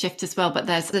mentioned it in The Shift as well, but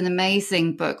there's an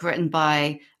amazing book written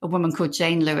by a woman called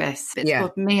Jane Lewis. It's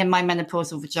called Me and My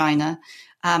Menopausal Vagina.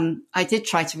 I did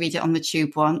try to read it on the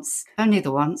tube once, only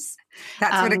the once.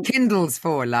 That's what a Kindle's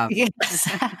for, love. Yes.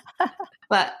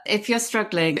 But if you're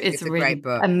struggling, it's a really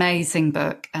amazing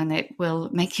book, and it will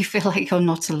make you feel like you're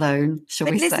not alone, shall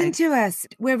we say. Listen to us.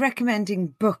 We're recommending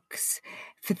books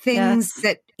for things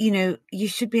that, you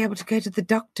should be able to go to the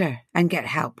doctor and get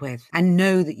help with, and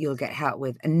know that you'll get help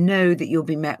with, and know that you'll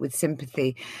be met with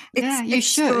sympathy. It's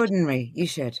extraordinary. You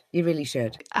should. You really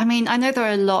should. I mean, I know there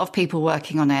are a lot of people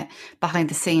working on it behind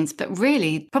the scenes, but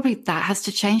really, probably that has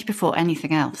to change before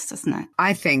anything else, doesn't it?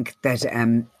 I think that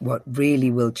what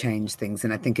really will change things,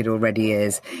 and I think it already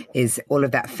is all of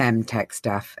that femtech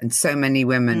stuff, and so many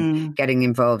women getting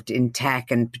involved in tech,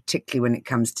 and particularly when it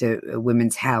comes to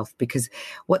women's health, because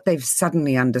what they've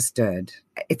suddenly understood,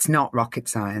 it's not rocket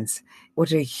science.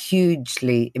 What a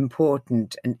hugely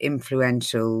important and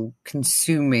influential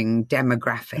consuming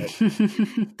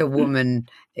demographic the woman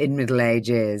in middle age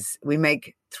is. We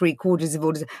make 3/4 of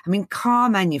orders. I mean, car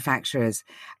manufacturers,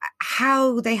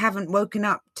 how they haven't woken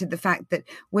up to the fact that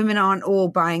women aren't all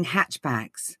buying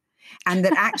hatchbacks. And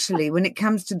that actually, when it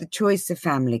comes to the choice of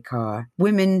family car,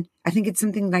 women, I think it's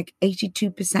something like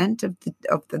 82% of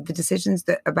the decisions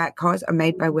about cars are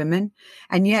made by women.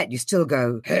 And yet you still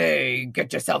go, hey,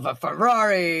 get yourself a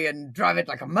Ferrari and drive it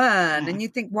like a man. And you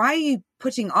think, why are you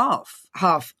putting off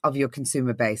half of your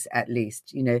consumer base at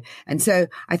least, And so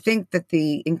I think that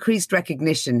the increased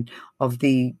recognition of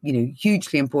the,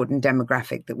 hugely important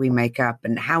demographic that we make up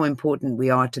and how important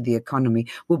we are to the economy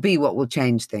will be what will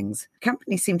change things.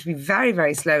 Companies seem to be very,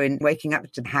 very slow in waking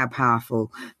up to how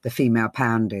powerful the female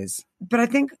pound is. But I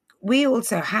think we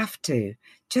also have to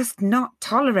just not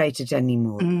tolerate it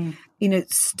anymore.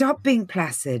 Stop being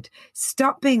placid,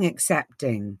 stop being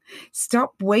accepting,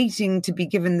 stop waiting to be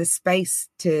given the space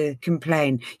to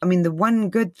complain. I mean, the one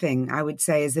good thing I would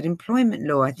say is that employment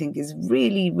law, I think, is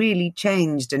really, really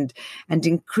changed and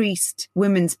increased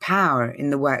women's power in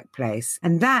the workplace.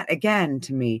 And that, again,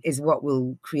 to me, is what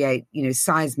will create,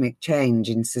 seismic change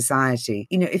in society.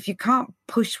 If you can't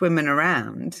push women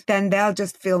around, then they'll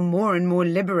just feel more and more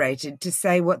liberated to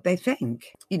say what they think.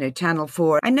 Channel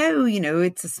 4, I know,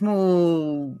 it's a small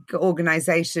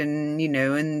organization,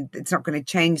 and it's not going to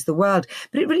change the world,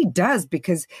 but it really does,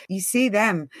 because you see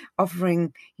them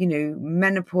offering,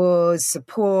 menopause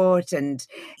support, and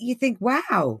you think,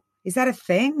 wow, is that a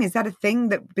thing? Is that a thing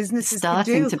that businesses can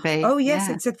do? To be. Oh, yes,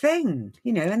 it's a thing,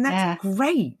 and that's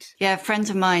great. Yeah, a friend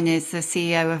of mine is the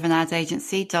CEO of an ad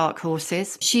agency, Dark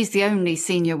Horses. She's the only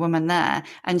senior woman there,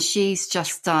 and she's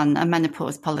just done a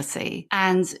menopause policy.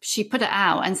 And she put it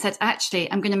out and said,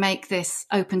 actually, I'm going to make this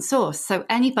open source. So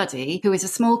anybody who is a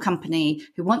small company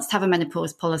who wants to have a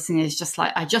menopause policy and is just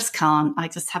like, I just can't, I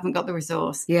just haven't got the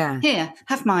resource. Yeah. Here,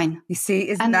 have mine. You see,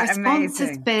 isn't that amazing? And the response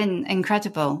has been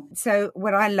incredible. So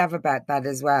what I love about that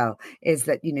as well is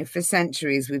that, for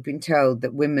centuries we've been told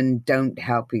that women don't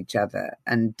help each other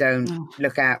and don't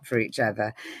look out for each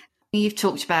other. You've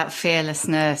talked about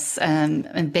fearlessness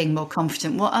and being more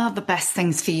confident. What are the best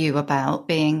things for you about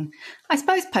being, I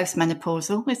suppose,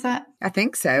 postmenopausal? Is that? I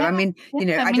think so. Yeah. I mean,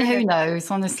 who knows,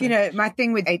 honestly. My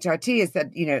thing with HRT is that,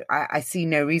 I see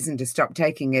no reason to stop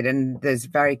taking it, and there's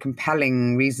very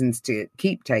compelling reasons to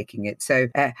keep taking it. So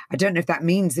I don't know if that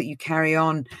means that you carry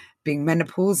on being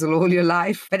menopausal all your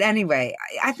life. But anyway,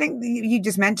 I think you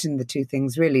just mentioned the two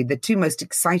things, really. The two most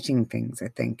exciting things, I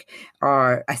think,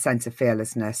 are a sense of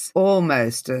fearlessness,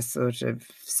 almost a sort of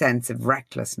sense of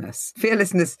recklessness.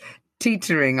 Fearlessness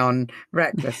teetering on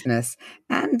recklessness,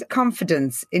 and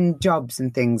confidence in jobs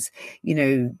and things.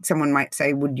 Someone might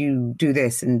say, would you do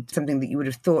this? And something that you would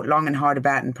have thought long and hard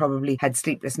about and probably had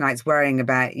sleepless nights worrying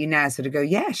about, you now sort of go,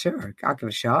 yeah, sure, I'll give it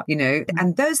a shot,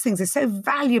 and those things are so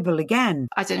valuable again.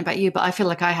 I don't know about you, but I feel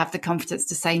like I have the confidence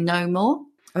to say no more.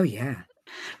 Oh, yeah.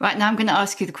 Right, now I'm going to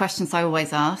ask you the questions I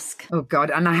always ask. Oh,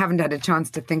 God. And I haven't had a chance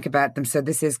to think about them. So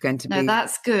this is going to be. No,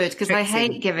 that's good, because I tricksy.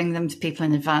 hate giving them to people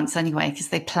in advance anyway, because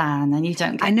they plan and you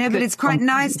don't get I know, but good it's quite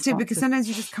nice to, because responses. sometimes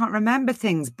you just can't remember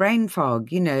things, brain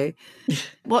fog, you know.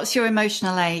 What's your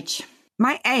emotional age?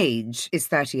 My age is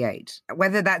 38.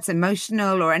 Whether that's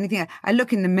emotional or anything, I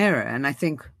look in the mirror and I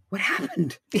think, what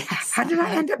happened? Yes. How did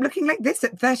I end up looking like this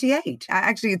at 38?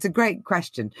 Actually, it's a great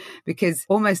question because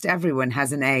almost everyone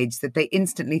has an age that they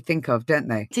instantly think of, don't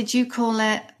they? Did you call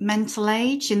it mental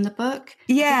age in the book?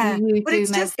 Yeah, You but do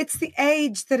it's the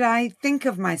age that I think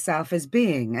of myself as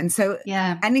being. And so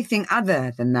anything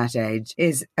other than that age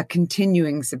is a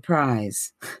continuing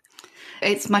surprise.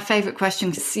 It's my favourite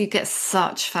question because you get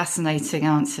such fascinating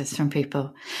answers from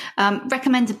people.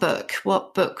 Recommend a book.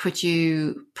 What book would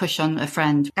you push on a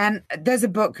friend? There's a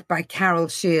book by Carol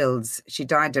Shields. She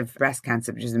died of breast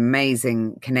cancer, which is an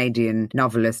amazing Canadian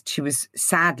novelist. She was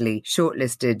sadly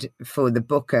shortlisted for the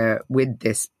Booker with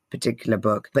this particular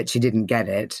book, but she didn't get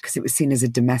it because it was seen as a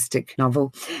domestic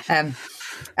novel.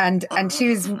 And she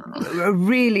was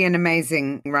really an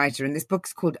amazing writer. And this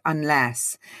book's called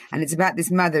Unless. And it's about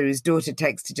this mother whose daughter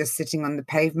takes to just sitting on the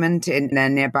pavement in a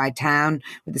nearby town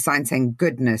with a sign saying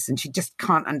goodness. And she just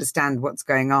can't understand what's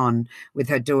going on with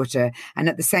her daughter. And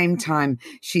at the same time,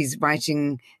 she's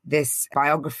writing this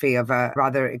biography of a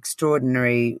rather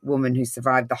extraordinary woman who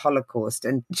survived the Holocaust.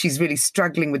 And she's really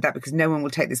struggling with that because no one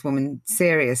will take this woman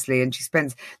seriously. And she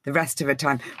spends the rest of her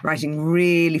time writing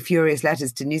really furious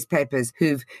letters to newspapers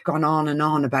who've gone on and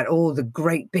on about all the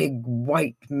great big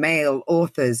white male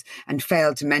authors and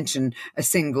failed to mention a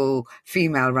single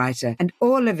female writer. And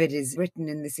all of it is written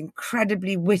in this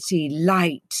incredibly witty,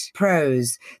 light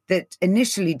prose that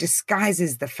initially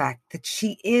disguises the fact that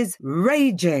she is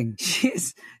raging. She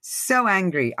is so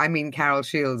angry. I mean, Carol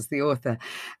Shields, the author.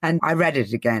 And I read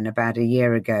it again about a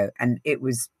year ago, and it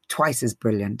was twice as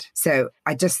brilliant. So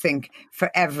I just think for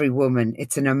every woman,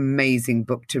 it's an amazing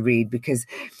book to read because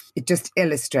it just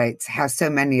illustrates how so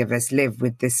many of us live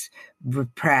with this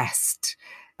repressed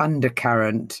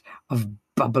undercurrent of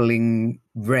bubbling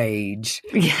rage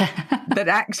that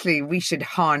actually we should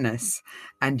harness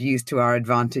and use to our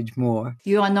advantage more.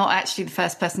 You are not actually the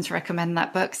first person to recommend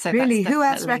that book. So really, who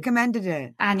else recommended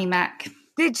it? Annie Mac.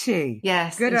 Did she?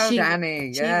 Yes. Good old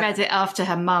Annie. She read it after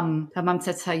her mum. Her mum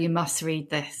said to her, you must read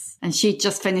this. And she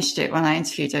just finished it when I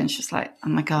interviewed her and she was like, oh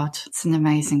my God, it's an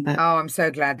amazing book. Oh, I'm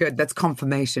so glad. Good. That's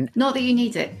confirmation. Not that you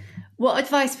need it. What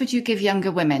advice would you give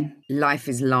younger women? Life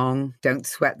is long. Don't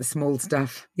sweat the small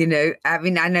stuff. You know, I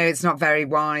mean, I know it's not very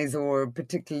wise or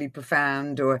particularly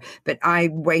profound, but I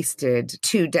wasted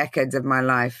 2 decades of my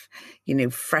life, you know,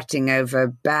 fretting over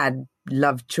bad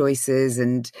love choices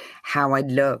and how I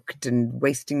looked and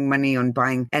wasting money on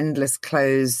buying endless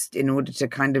clothes in order to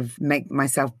kind of make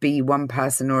myself be one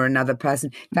person or another person.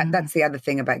 That's the other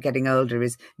thing about getting older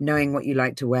is knowing what you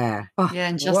like to wear. Oh, yeah,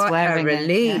 and just what wearing a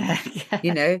relief. Yeah.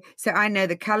 You know, so I know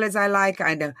the colours I like.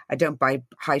 I know I don't buy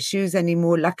high shoes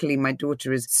anymore. Luckily, my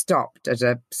daughter has stopped at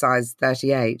a size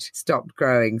 38, stopped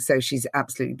growing. So she's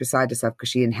absolutely beside herself because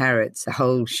she inherits a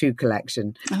whole shoe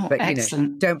collection. Oh, but, excellent.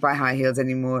 You know, don't buy high heels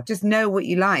anymore. Just know what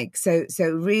you like. So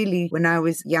really, when I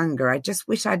was younger, I just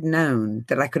wish I'd known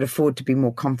that I could afford to be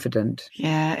more confident.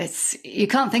 Yeah, you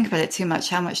can't think about it too much,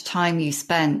 how much time you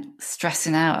spent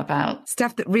stressing out about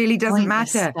stuff that really doesn't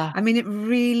matter. Stuff. I mean, it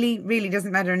really, really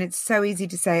doesn't matter. And it's so easy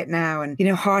to say it now. And, you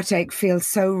know, heartache feels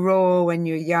so raw when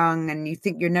you're young and you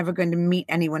think you're never going to meet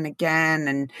anyone again.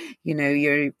 And, you know,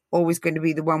 you're always going to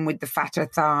be the one with the fatter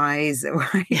thighs, or,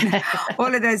 you know,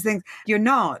 all of those things. You're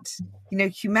not. You know,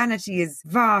 humanity is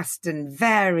vast and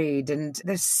varied and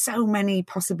there's so many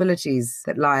possibilities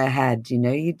that lie ahead. You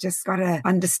know, you just got to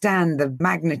understand the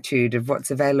magnitude of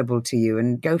what's available to you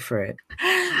and go for it.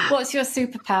 What's your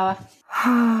superpower?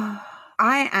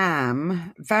 I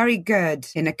am very good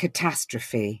in a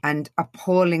catastrophe and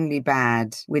appallingly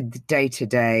bad with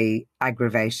day-to-day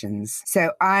aggravations.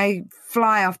 So I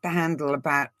fly off the handle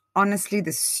about honestly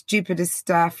the stupidest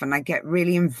stuff and I get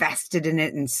really invested in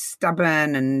it and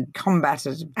stubborn and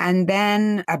combative. And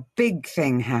then a big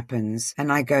thing happens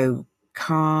and I go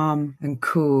calm and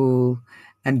cool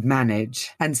and manage.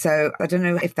 And so I don't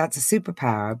know if that's a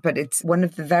superpower, but it's one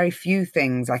of the very few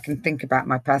things I can think about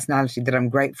my personality that I'm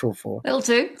grateful for. It'll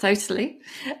do, totally.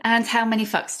 And how many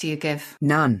fucks do you give?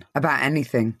 None about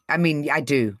anything. I mean, I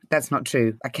do. That's not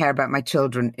true. I care about my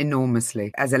children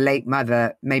enormously. As a late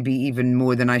mother, maybe even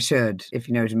more than I should, if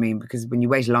you know what I mean, because when you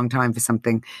wait a long time for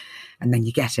something and then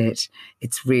you get it,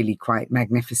 it's really quite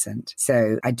magnificent.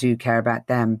 So I do care about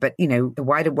them. But, you know, the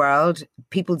wider world,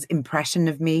 people's impression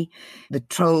of me, the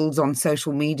trolls on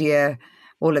social media,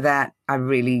 all of that, I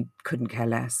really couldn't care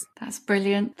less. That's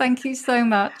brilliant. Thank you so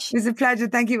much. It was a pleasure.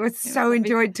 Thank you. I so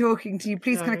enjoyed talking to you.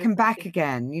 Please kind of come back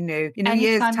again,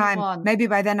 years time. Maybe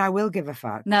by then I will give a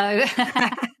fuck. No.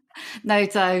 No,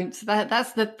 don't.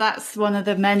 That's one of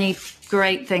the many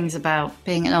great things about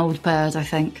being an old bird, I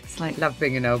think. It's like love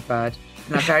being an old bird.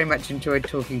 And I very much enjoyed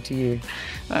talking to you.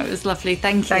 Well, it was lovely.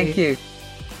 Thank you. Thank you.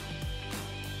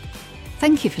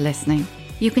 Thank you for listening.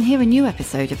 You can hear a new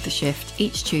episode of The Shift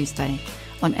each Tuesday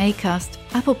on Acast,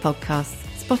 Apple Podcasts,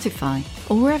 Spotify,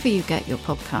 or wherever you get your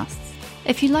podcasts.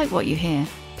 If you like what you hear,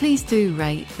 please do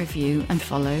rate, review and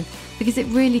follow, because it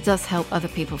really does help other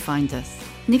people find us.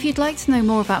 And if you'd like to know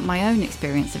more about my own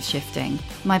experience of shifting,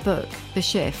 my book, The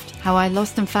Shift, How I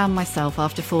Lost and Found Myself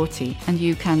After 40, and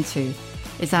you can too,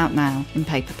 is out now in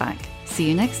paperback. See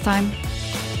you next time.